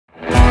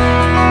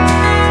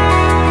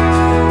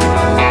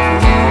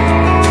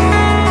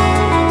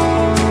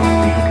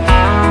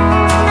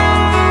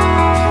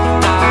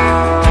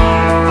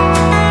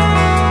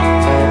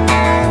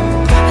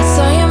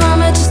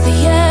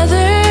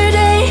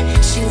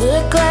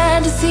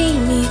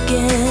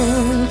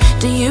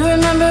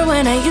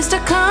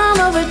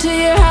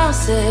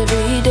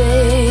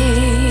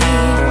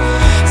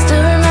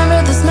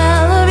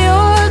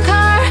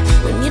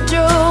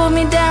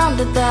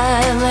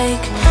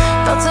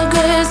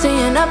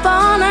up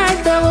all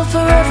night, that will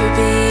forever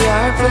be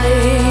our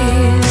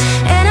place.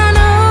 And I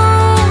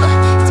know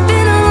it's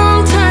been a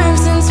long time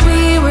since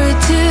we were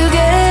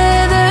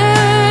together.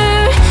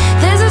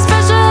 There's a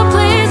special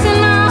place in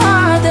my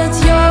heart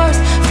that's yours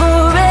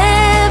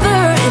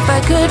forever. If I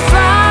could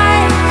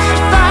fly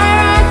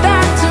right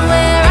back to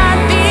where I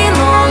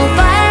belong,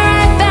 fly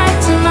right back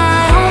to my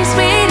home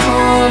sweet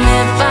home.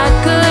 If I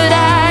could,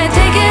 I'd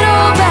take it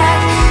all back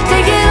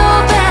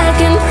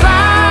and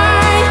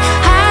fly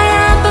high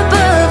up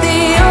above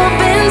the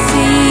open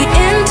sea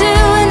into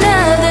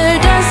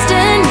another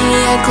destiny.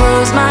 I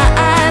close my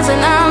eyes and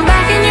I'm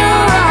back in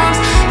your arms,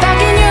 back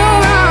in your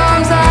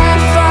arms. I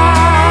fly.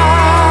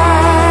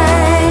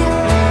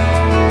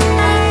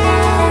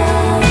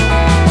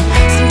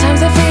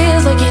 Sometimes it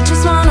feels like you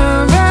just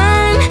wanna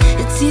run.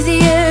 It's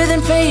easier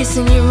than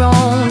facing your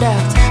own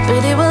doubts,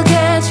 but it will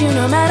get you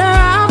no matter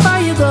how far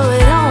you go.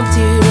 It haunts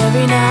you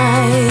every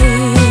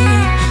night.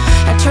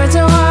 I tried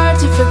so hard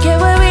to forget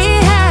what we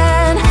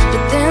had,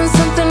 but then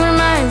something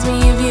reminds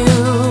me of you.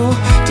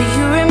 Do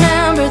you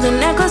remember the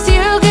necklace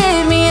you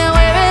gave me? I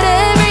wear it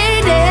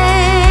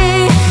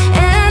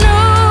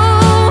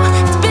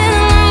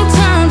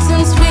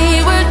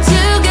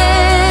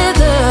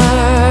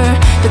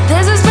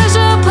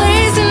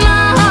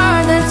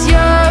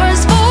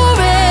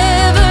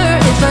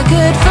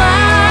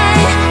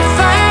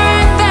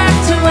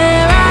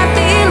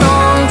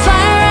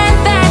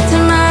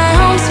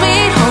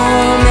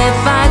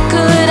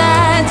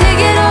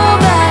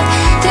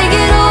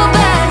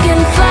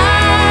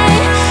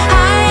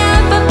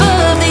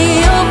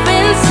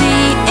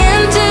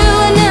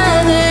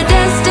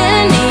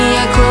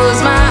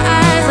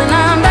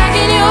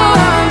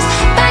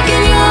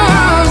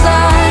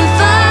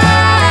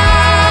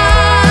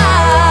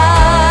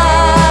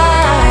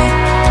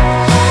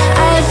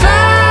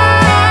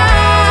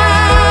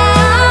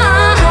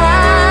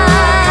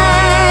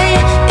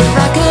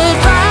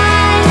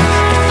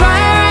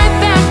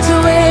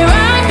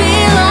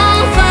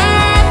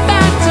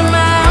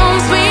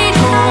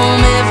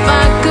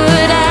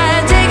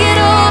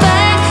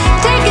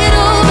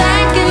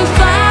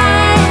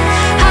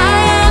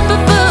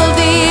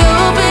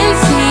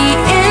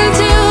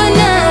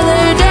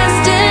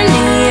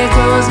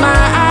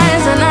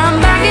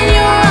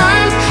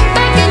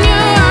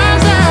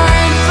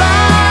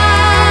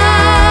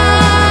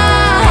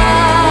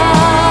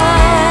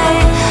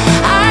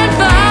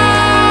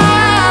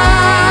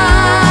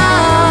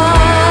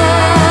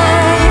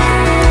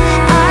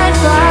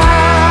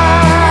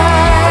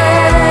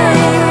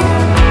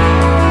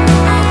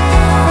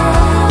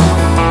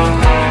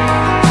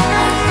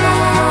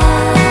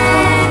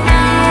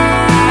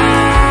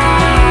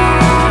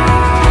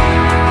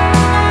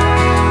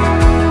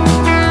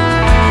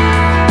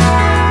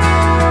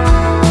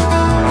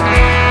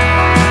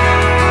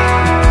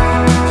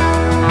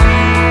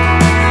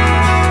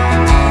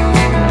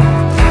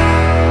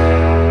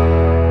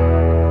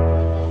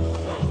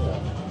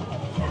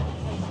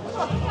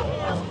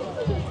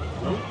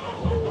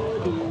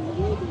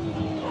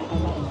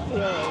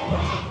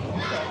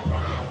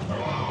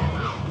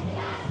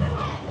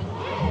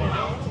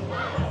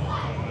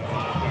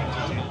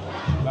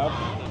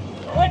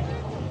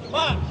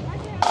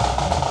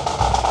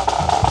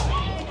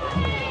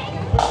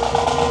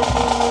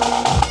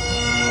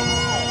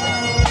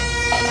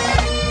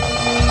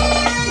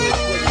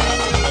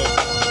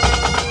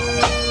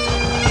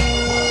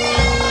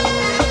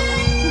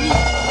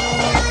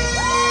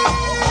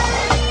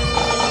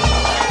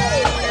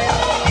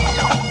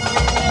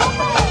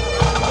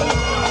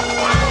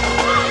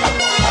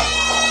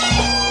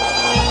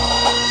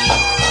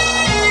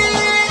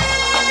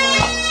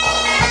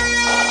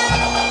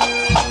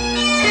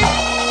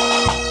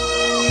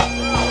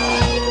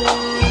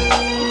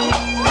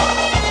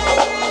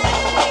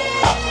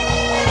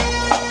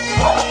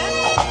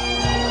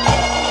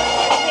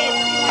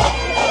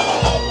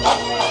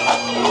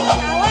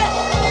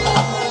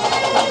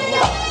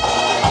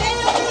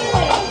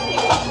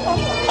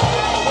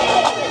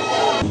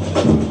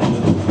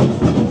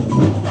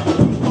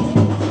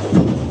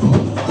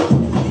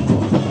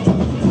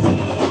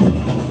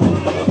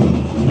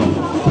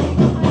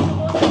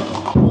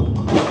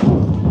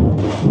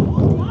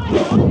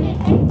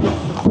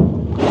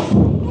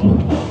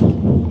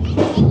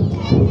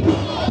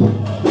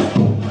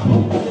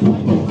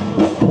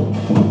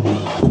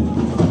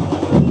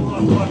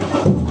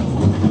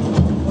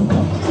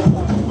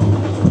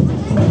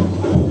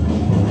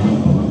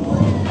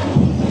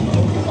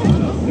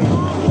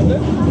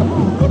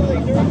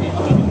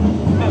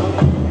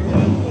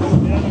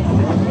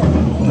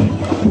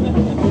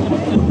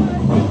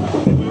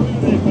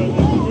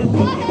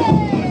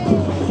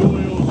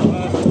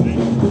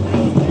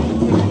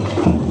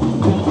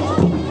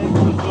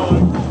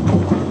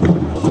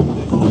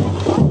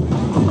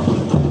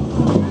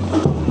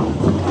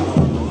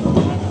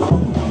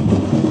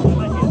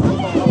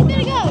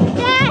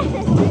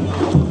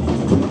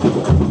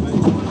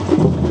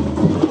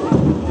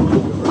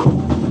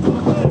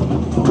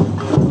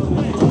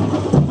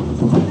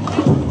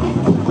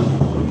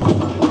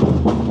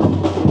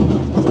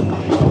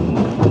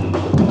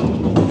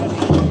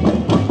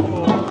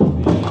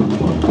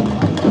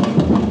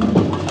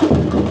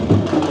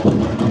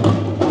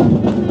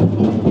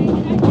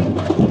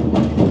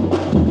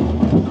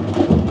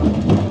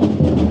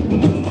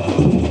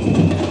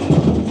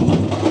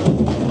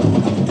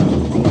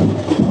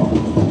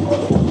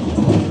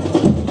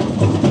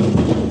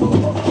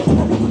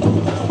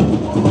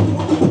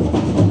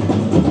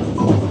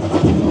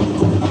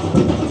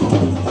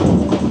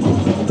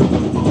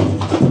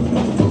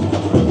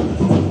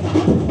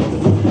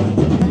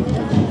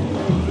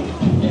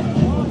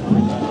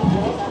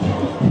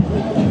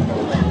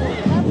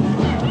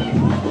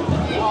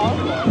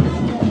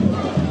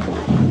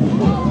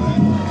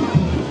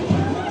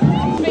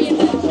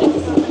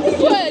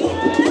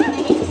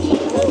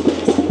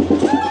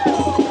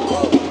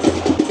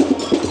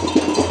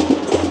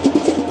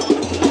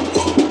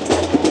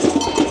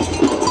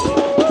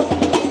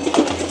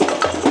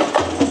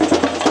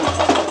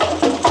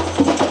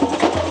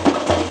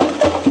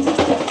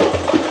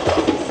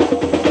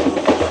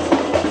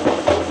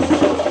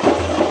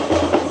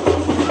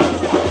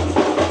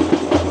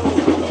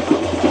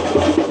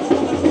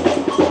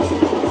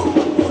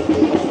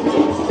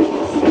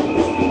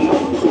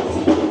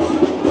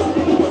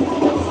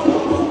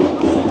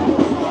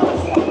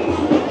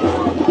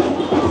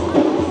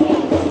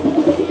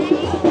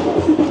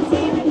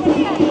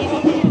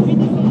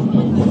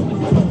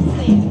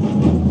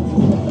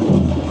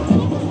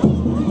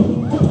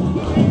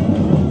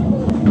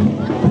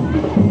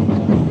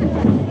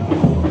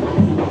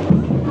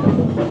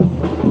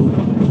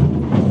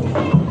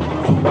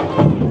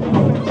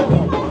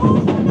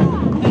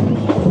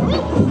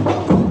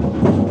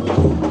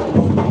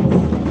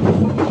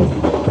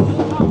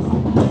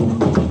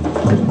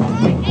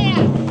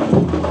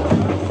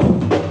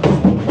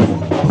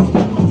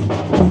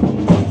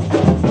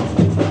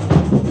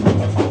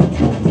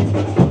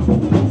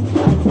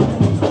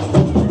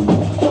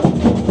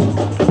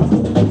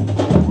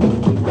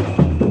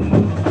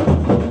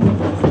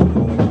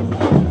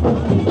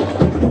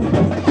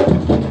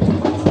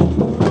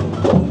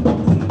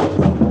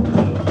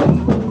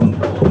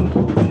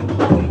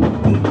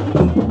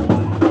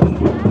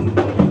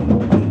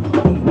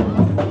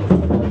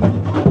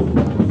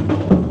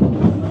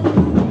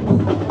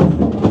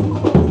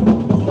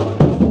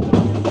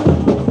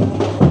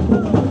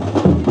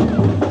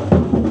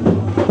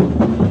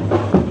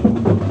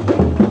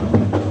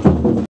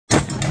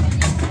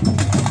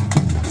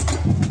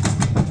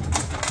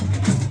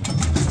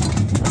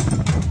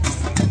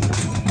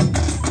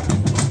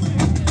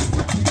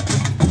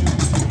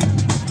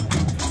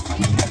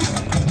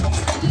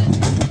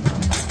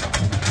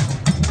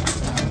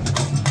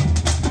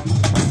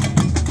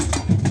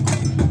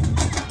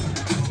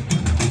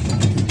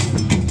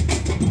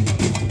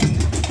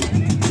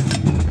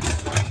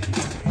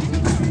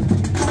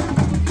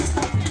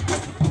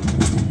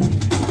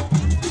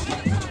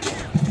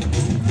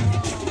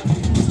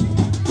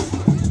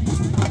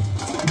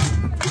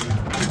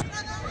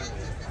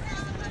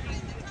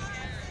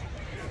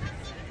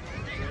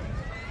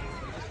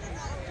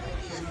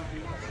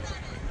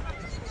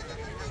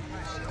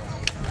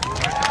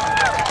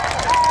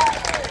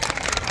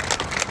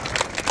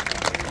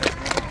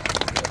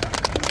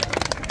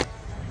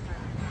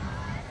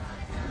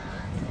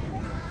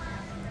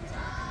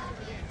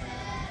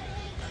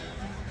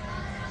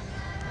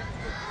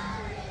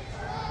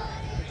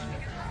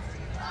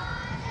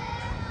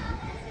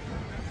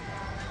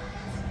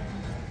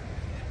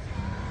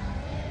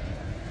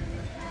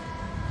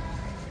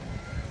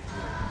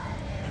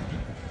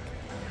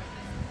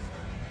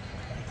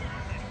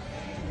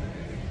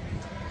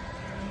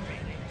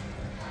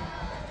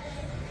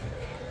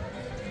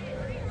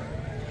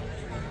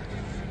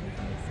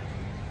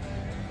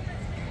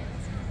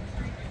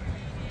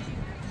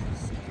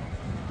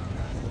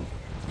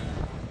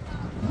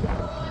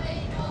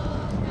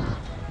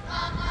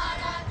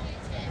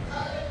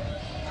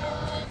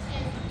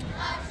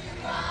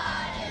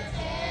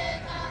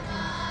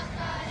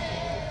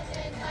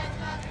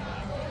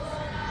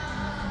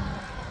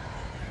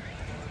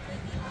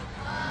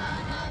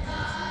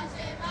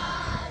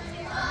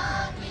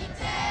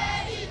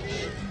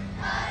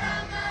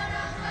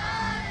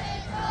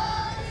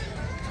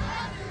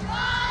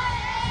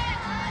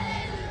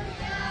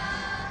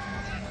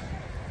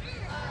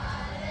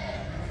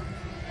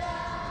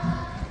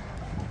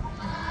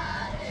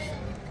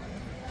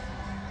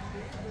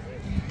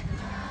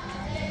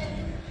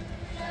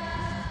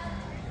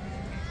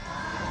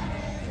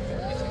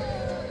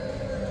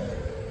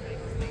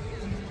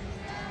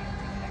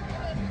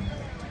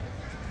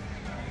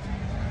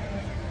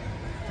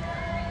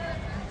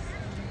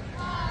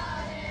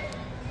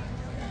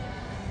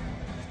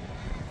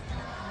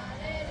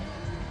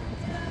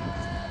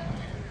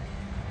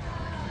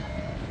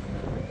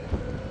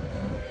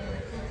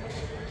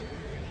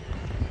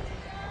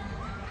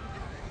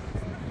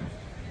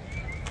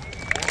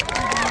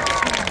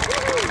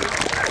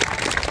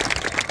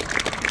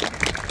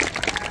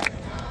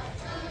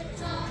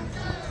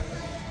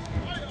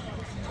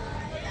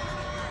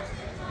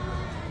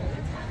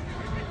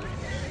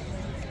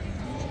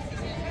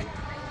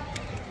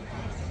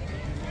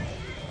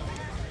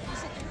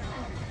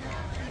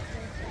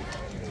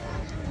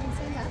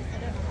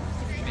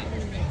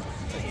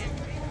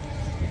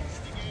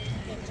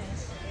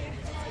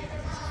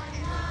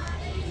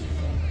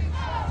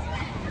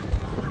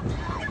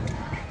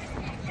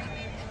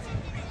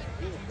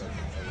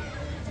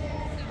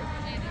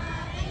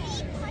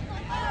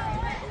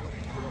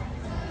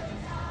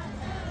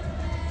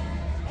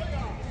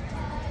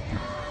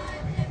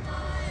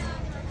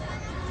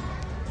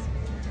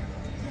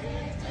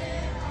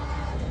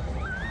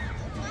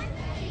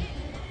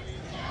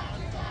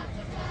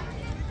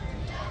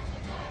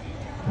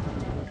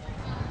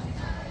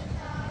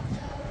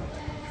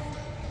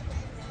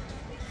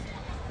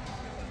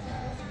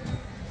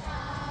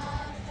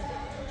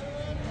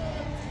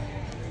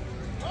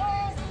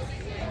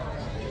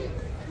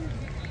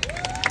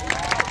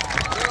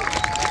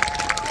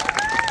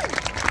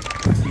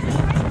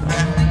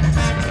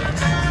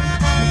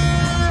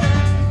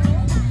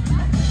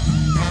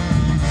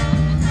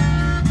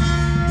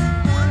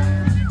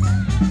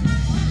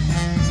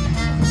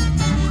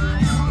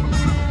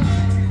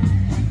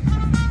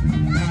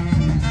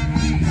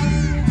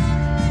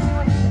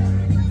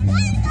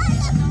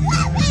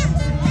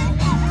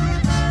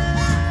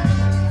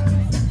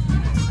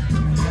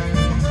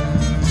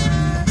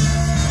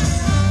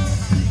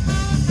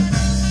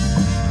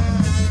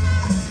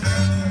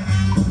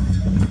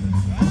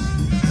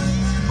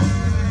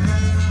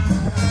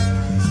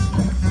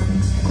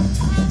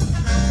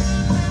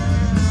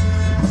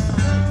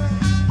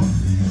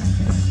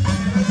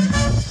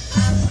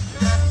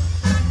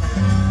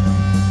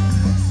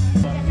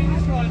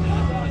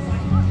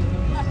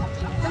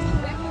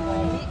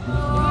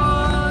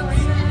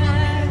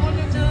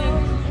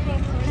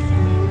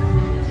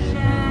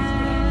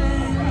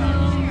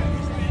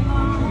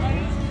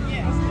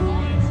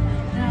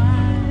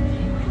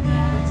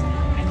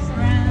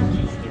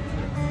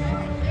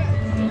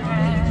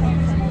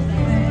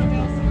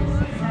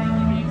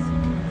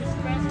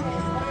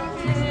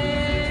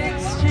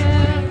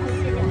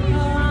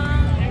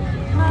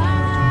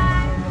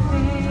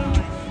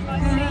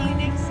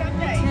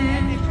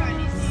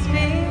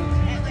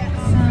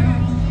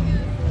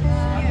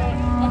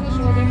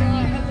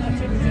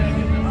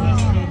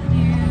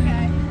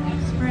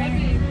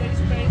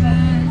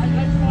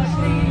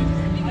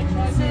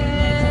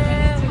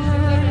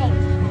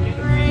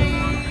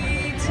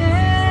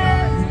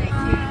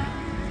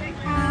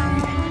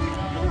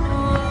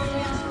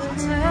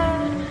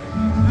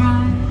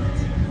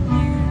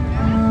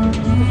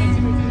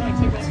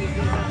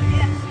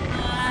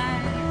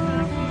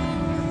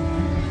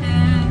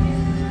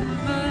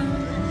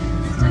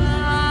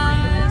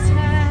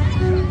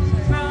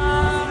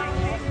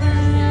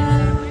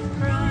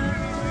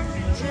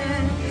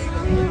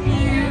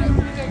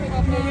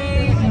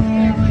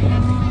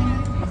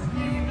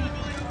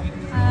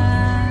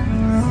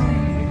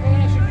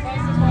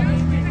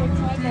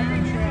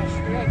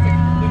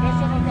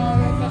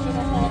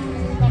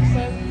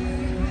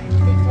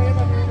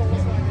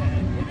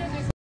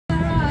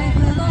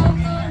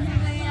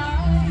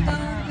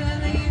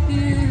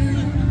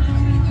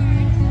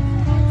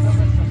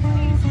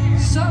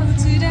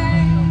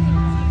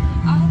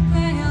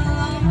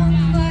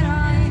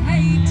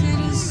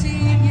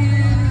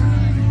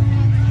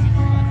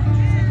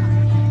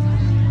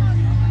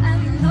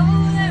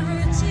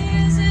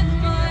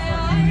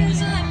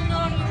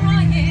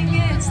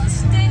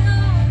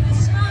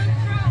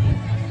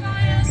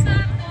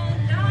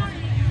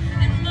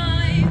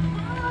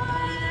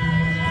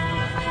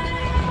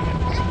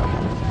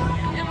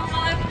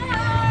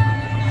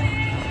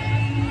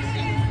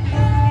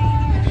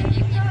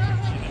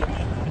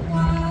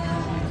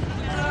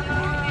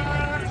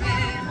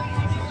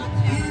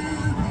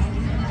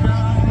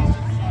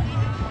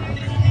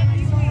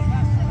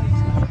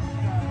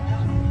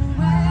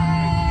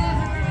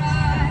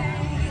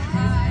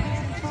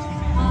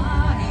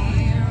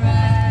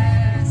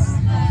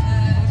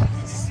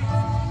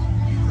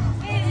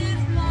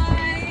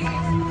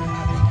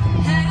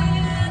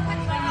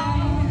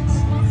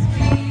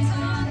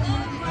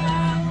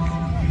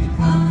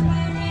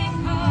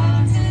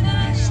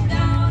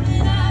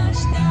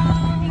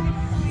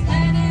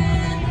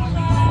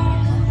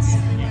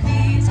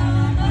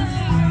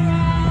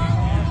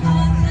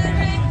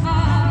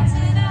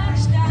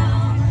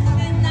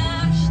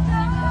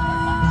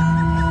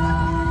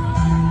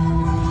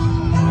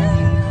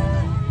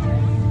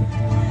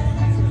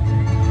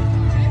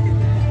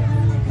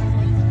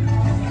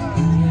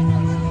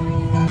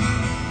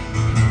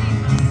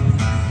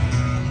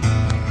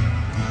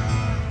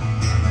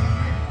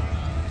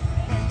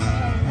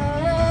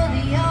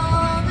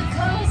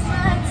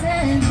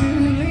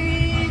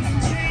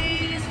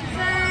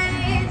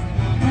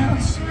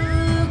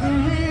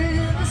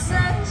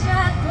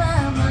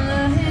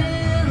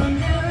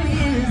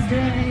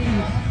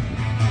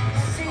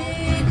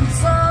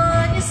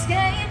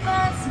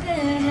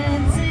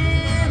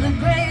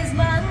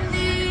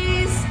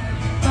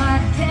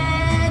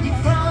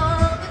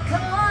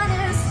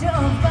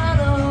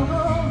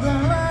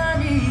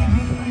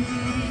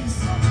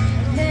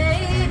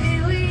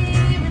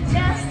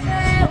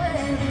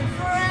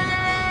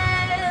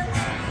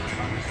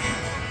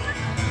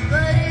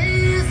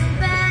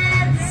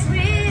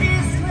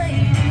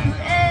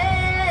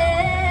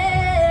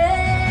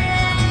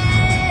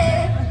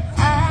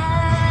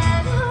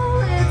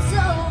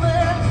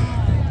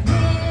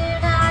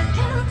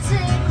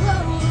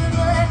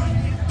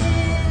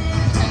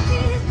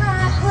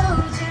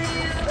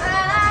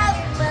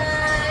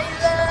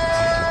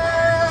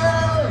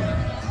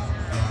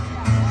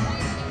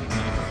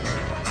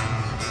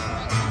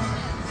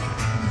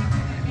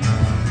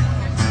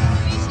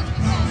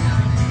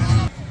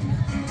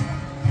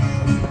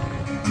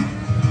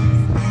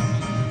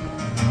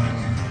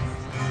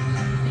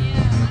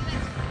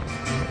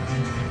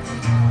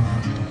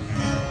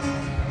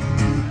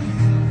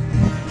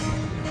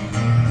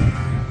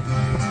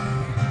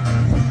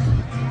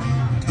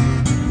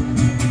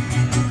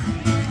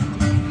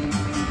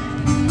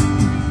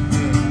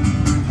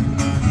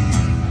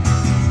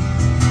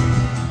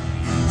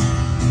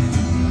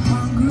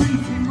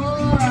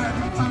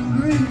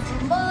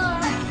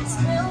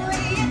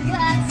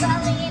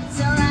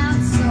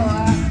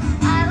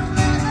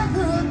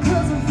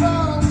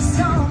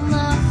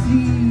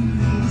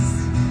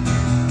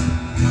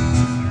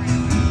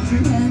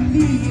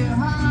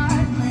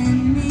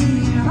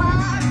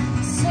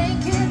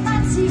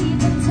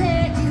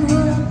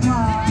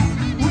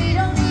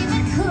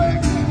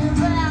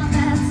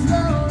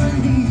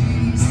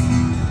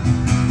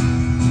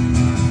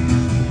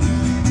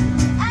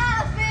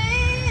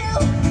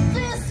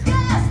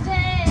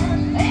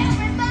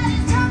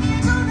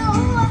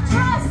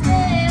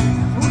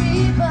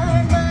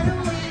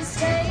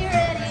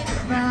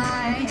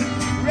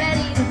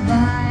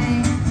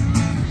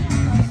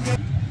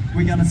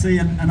we're going to see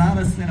an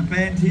artist and a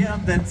band here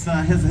that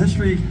has a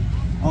history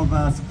of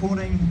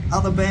supporting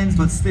other bands,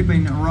 but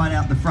stepping right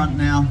out the front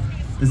now.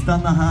 Has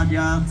done the hard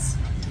yards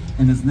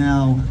and is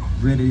now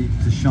ready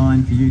to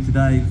shine for you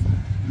today.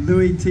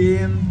 Louis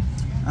TM,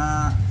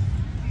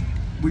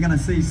 we're going to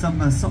see some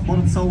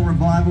modern soul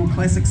revival,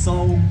 classic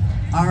soul,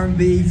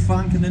 R&B,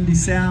 funk and indie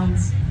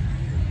sounds.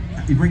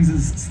 He brings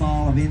his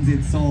style of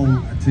NZ soul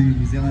to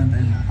New Zealand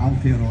and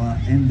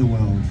Aotearoa and the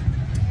world.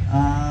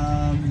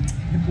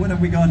 What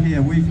have we got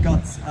here? We've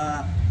got,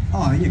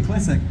 oh yeah,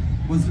 classic.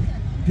 Was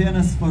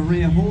pianist for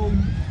Rhea Hall.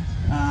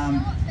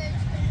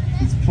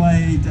 He's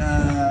played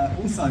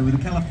also with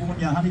the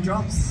California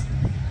Honeydrops.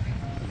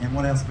 And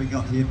what else we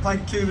got here?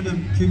 Played Cuba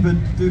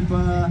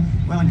Duper,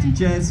 Wellington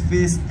Jazz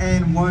Fest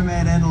and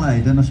WOMAD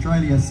Adelaide in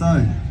Australia.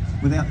 So,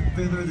 without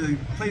further ado,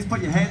 please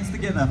put your hands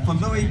together for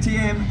Louis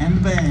TM and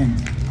the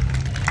band.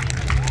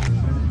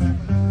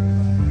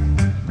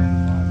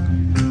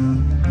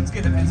 Let's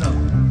get them hands up.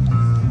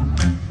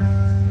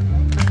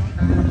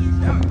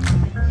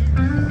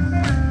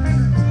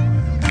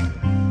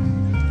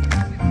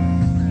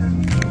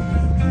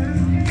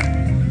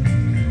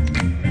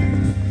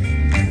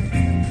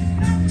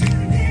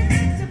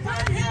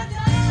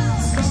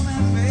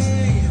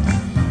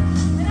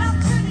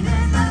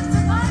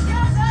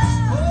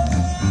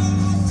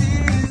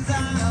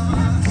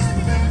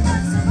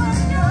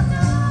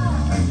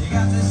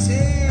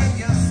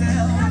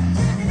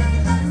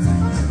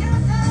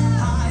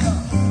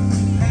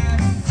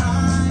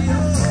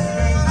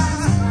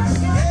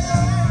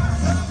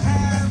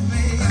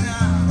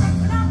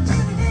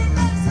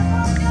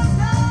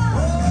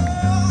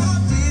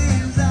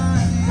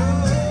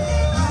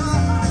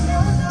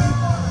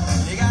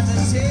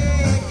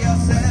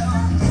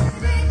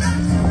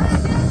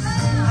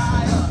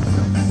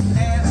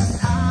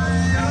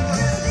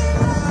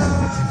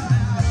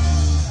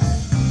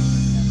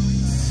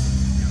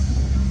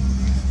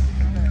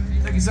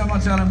 So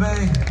much, Alan B.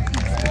 Thanks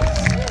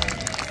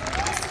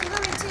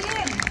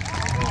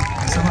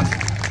so much.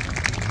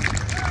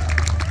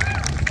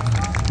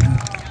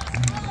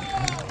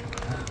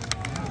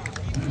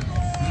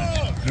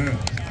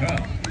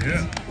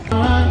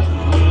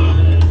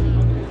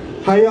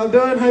 How y'all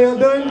doing? How y'all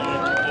doing?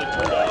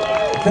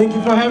 Thank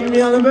you for having me,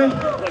 Alan B.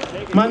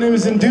 My name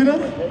is Nduna.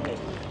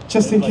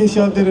 Just in case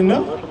y'all didn't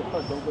know,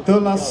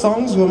 those last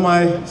songs were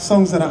my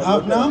songs that are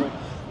out now.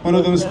 One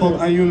of them is called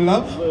Annnual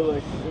Love,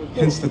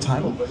 hence the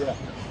title,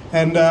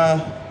 and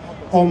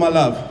All My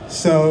Love.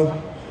 So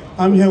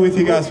I'm here with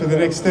you guys for the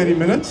next 30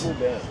 minutes.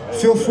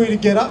 Feel free to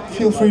get up,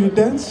 feel free to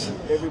dance,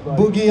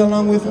 boogie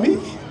along with me.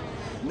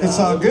 It's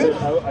all good.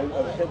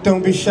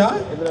 Don't be shy.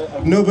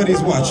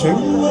 Nobody's watching.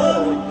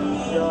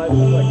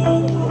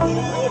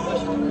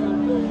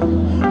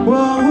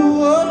 Whoa,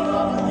 whoa.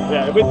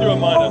 Yeah, it went through a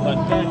mind. I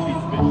thought, damn,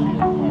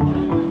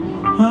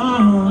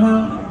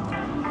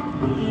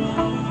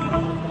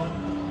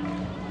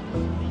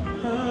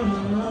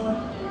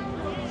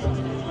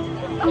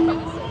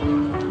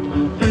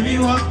 Baby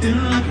walked in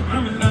like a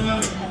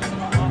criminal,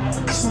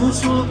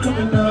 smooth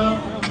criminal.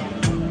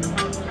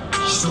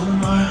 She stole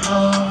my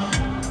heart,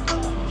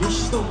 yeah, she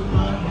stole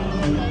my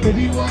heart.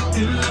 Baby walked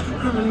in like a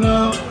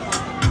criminal,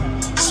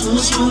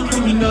 smooth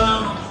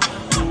criminal.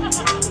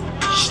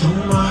 She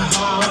stole my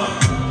heart,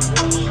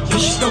 yeah,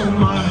 she stole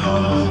my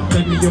heart.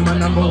 Baby, you're my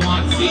number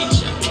one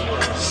feature.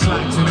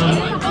 Slide to the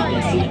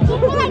one thing.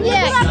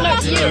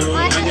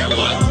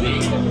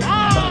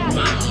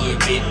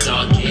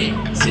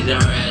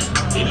 Cigarette,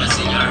 be my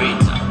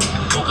senorita,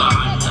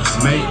 Pocahontas,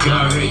 make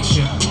her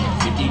richer.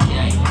 50K,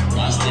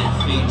 that's the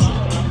feature.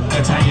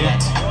 That's how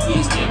yet,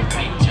 he's the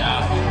picture.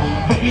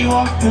 Baby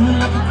walked in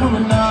like a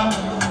criminal,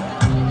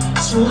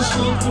 smooth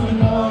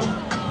criminal.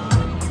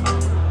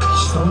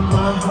 She stole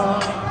my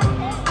heart,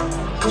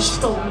 she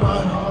stole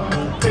my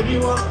heart. Baby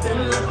walked in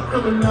like a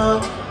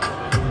criminal,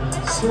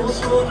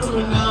 smooth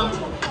criminal.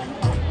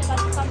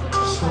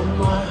 She stole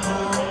my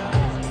heart.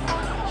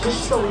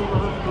 Just so you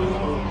want to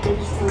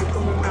it's still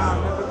coming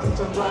out, never get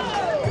to black.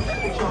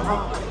 It's your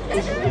heart,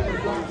 it's your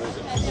black.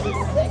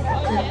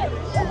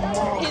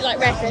 He's like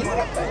rapping.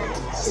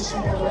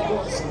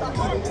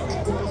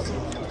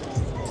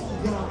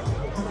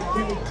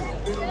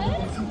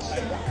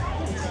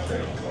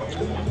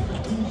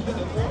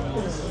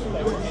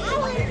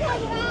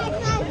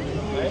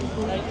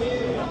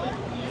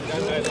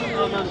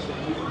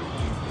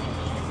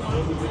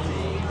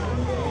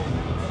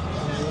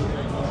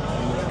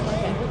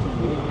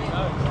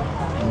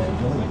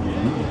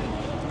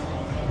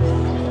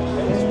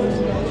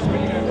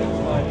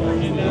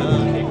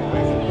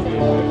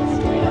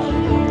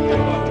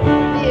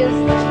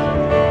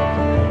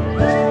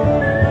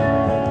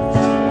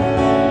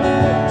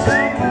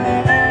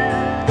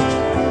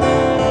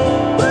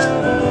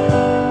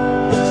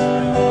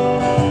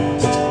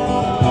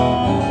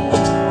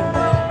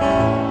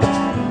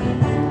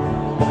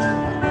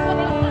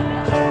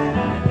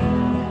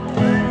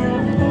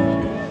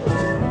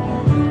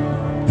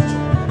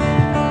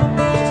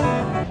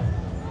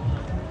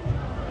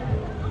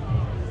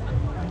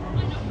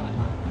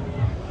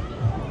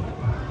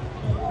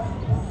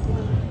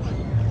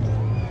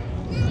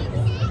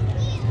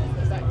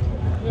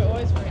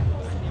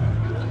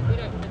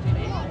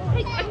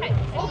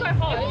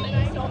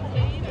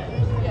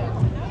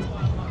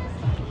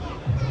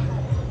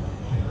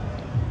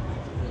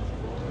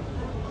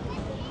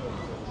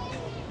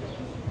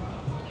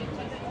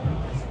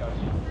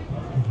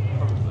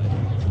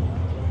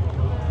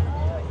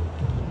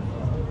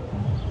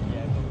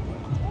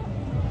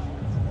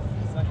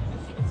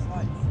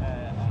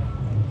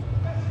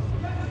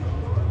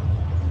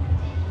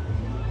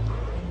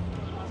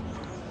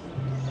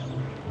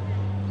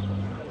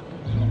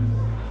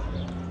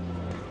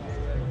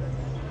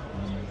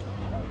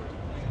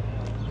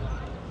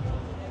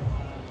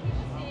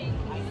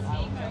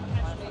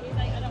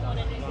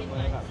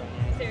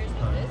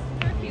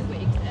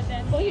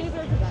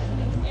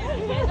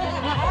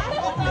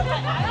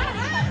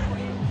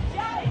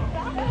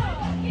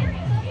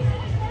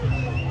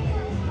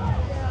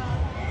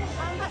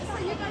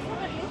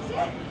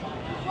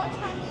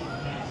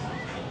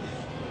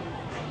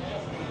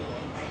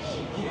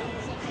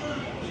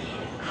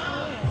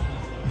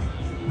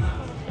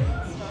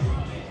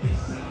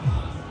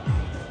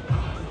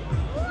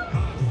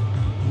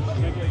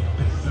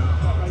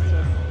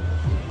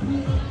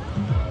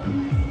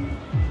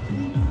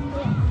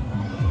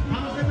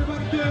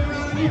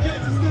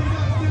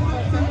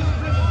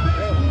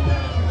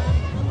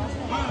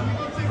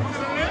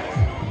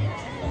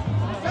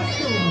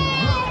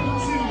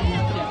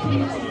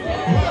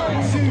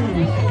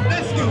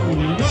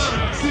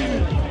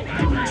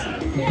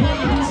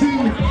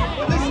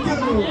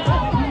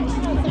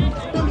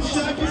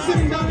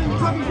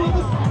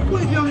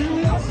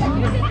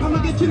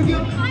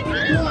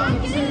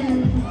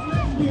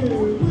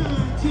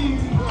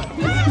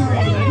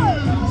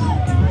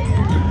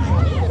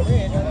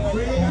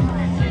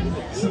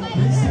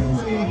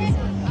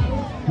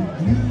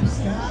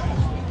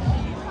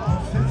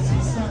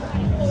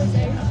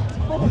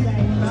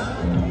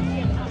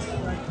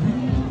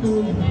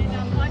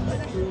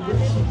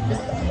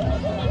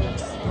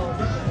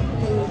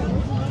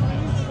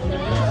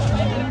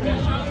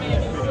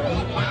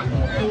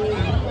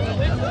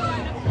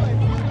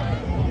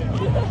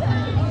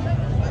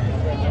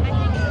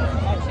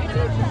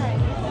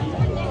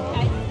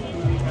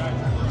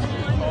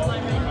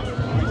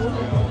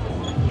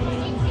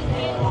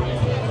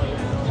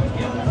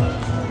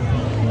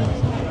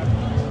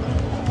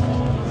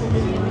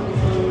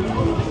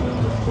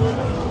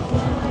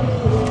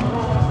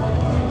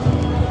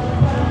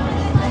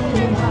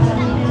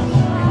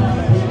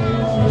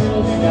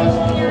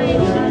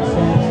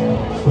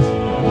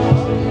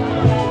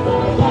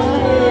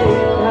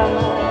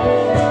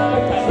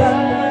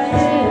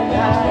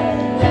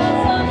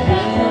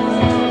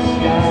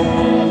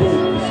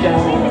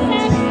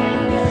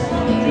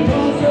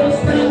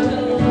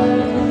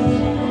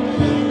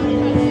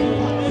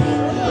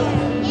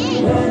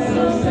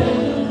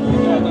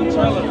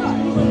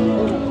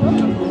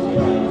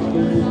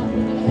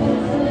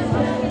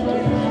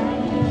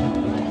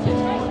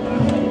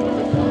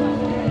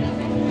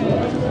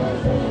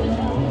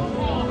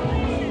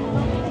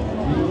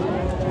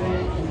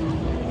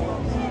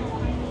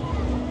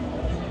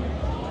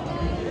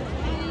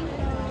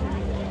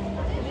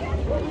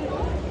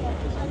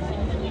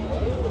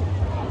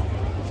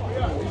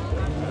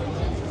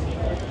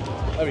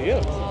 Over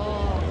here.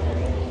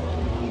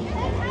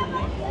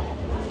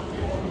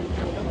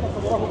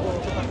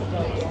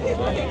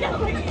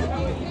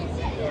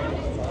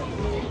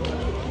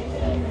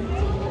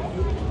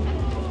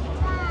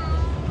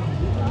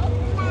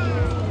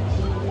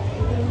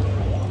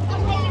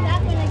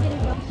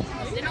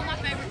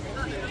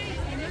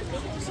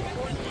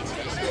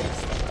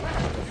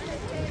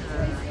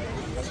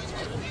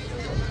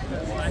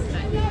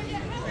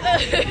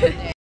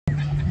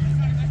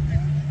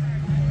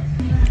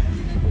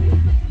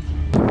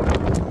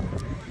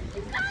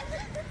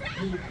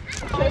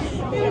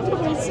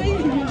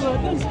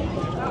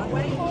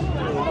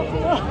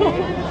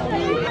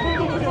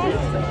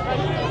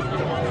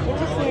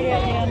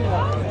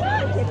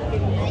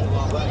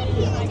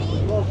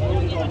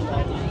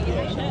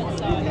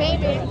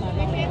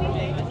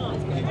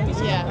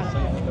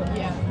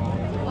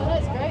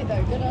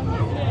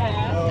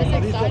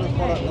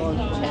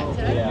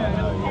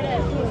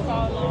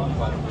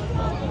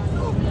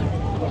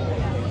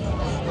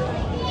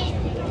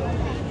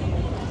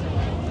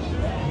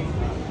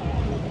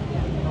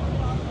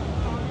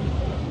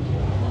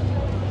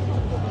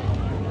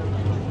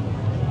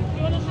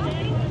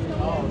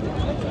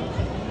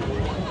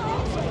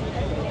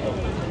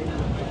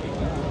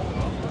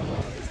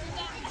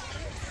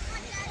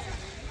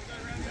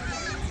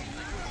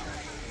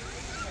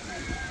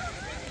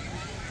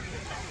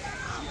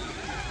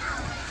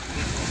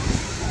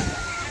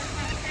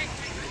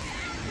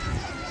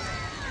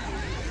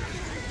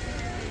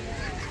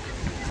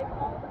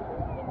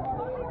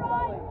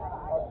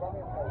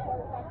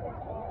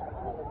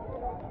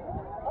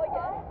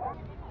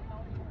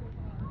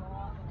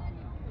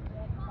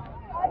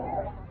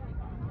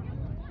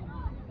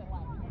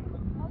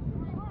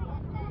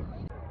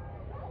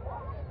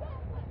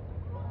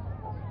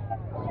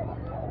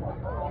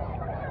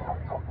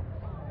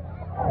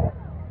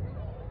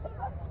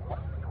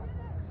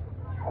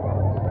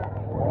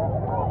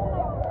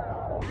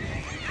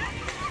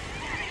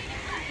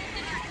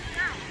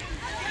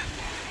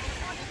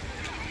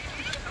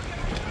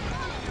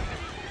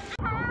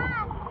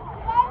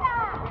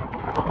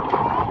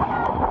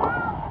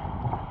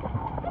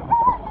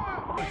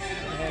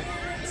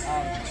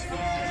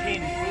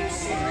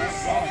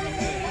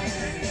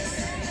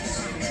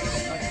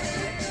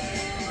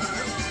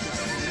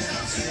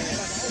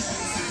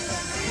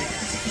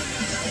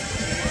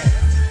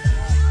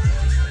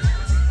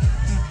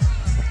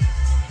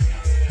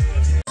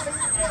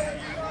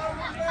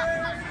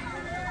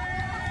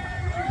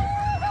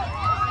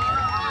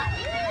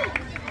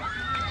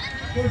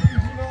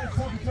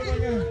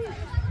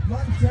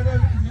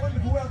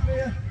 Wonderful out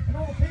there, and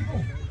all the people.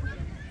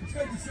 It's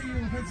great to see you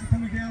all events are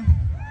coming down.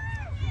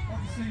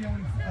 Like to see you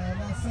on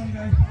last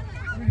Sunday.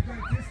 We had a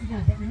great festival,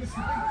 but we missed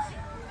the beach.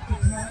 So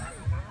tonight,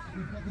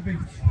 we've got the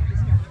beach.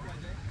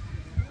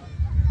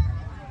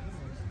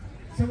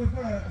 So we've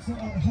got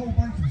a whole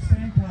bunch of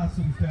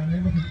sandcastles down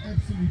there looking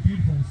absolutely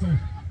beautiful. So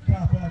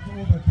papa to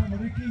all the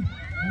tamariki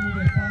and all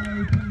their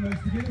whānau putting those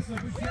together. So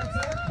big shouts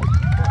out.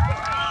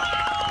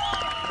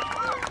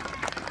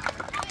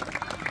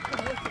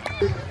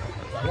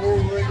 All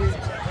ready to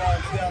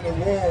climb down the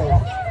wall.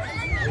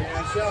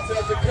 And shout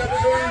out to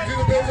Category, do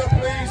the build up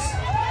please.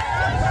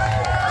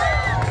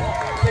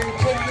 Can you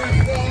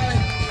continue fly?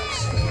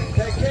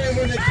 Take care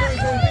when they cruise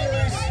on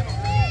wheelies.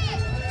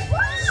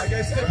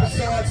 Okay, step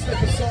aside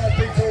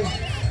people.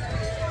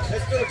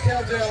 Let's do a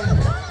countdown.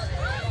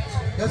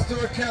 Let's do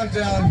a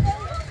countdown.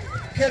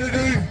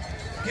 Kennedy,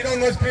 get on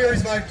those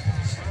berries, mate.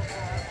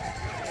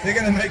 They're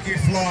going to make you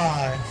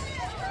fly.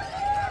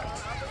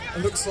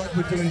 It looks like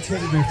we're doing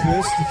Kennedy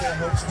first, if that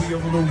helps with your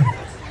little...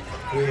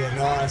 Yeah,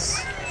 nice.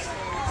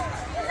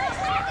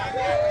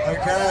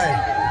 Okay.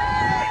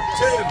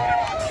 10,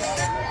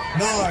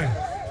 9,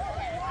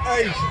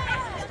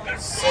 8,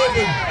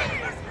 7,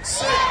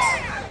 6,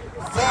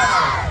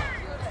 5,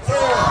 4,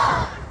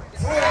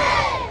 3,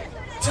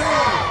 2,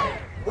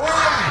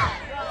 1.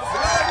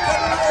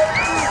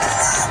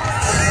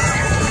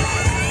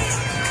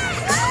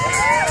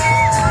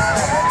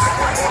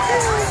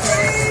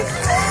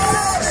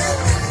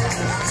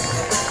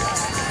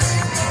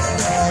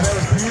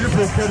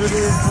 Kennedy.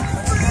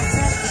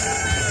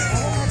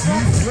 You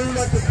flew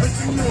like the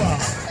pigeon you are.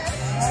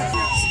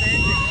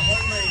 Outstanding,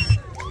 homemade,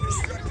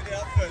 constructed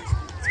outfit.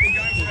 It's been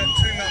going for about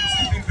 2 months.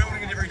 He's been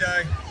building it every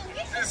day.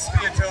 His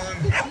spare time.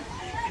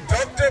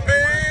 Dr.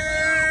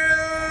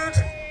 Beard!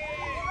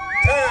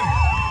 10,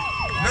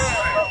 9,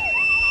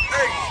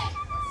 8,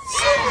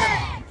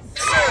 7,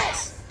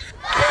 6,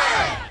 5,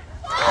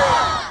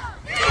 4,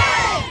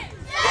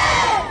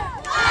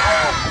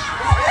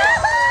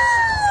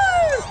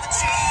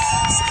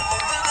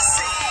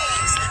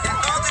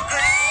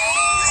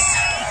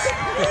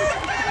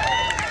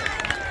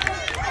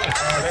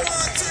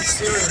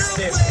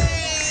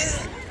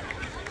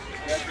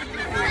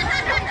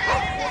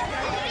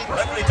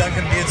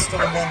 Duncan Beard's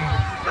still in one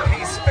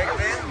piece back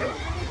there.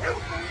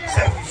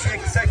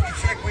 Safety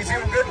check, we see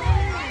all good.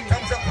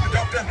 Thumbs up for the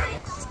doctor.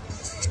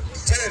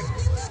 10,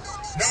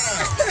 9,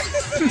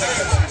 8,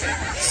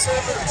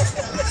 7,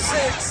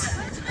 6,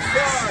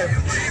 5,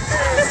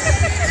 4.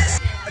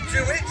 A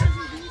duet?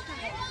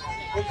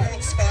 We'll call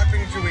it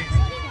sparkling duet.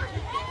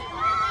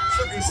 It's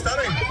looking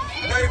stunning.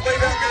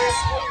 Wave out, girls.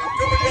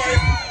 Go and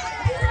wave.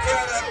 Pull the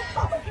crowd up.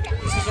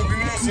 This is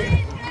looking awesome.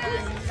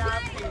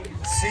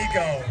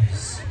 Seagulls.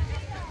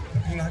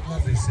 Looking like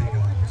lovely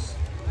seagulls.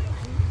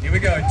 Here we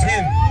go. 10,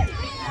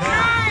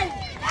 9,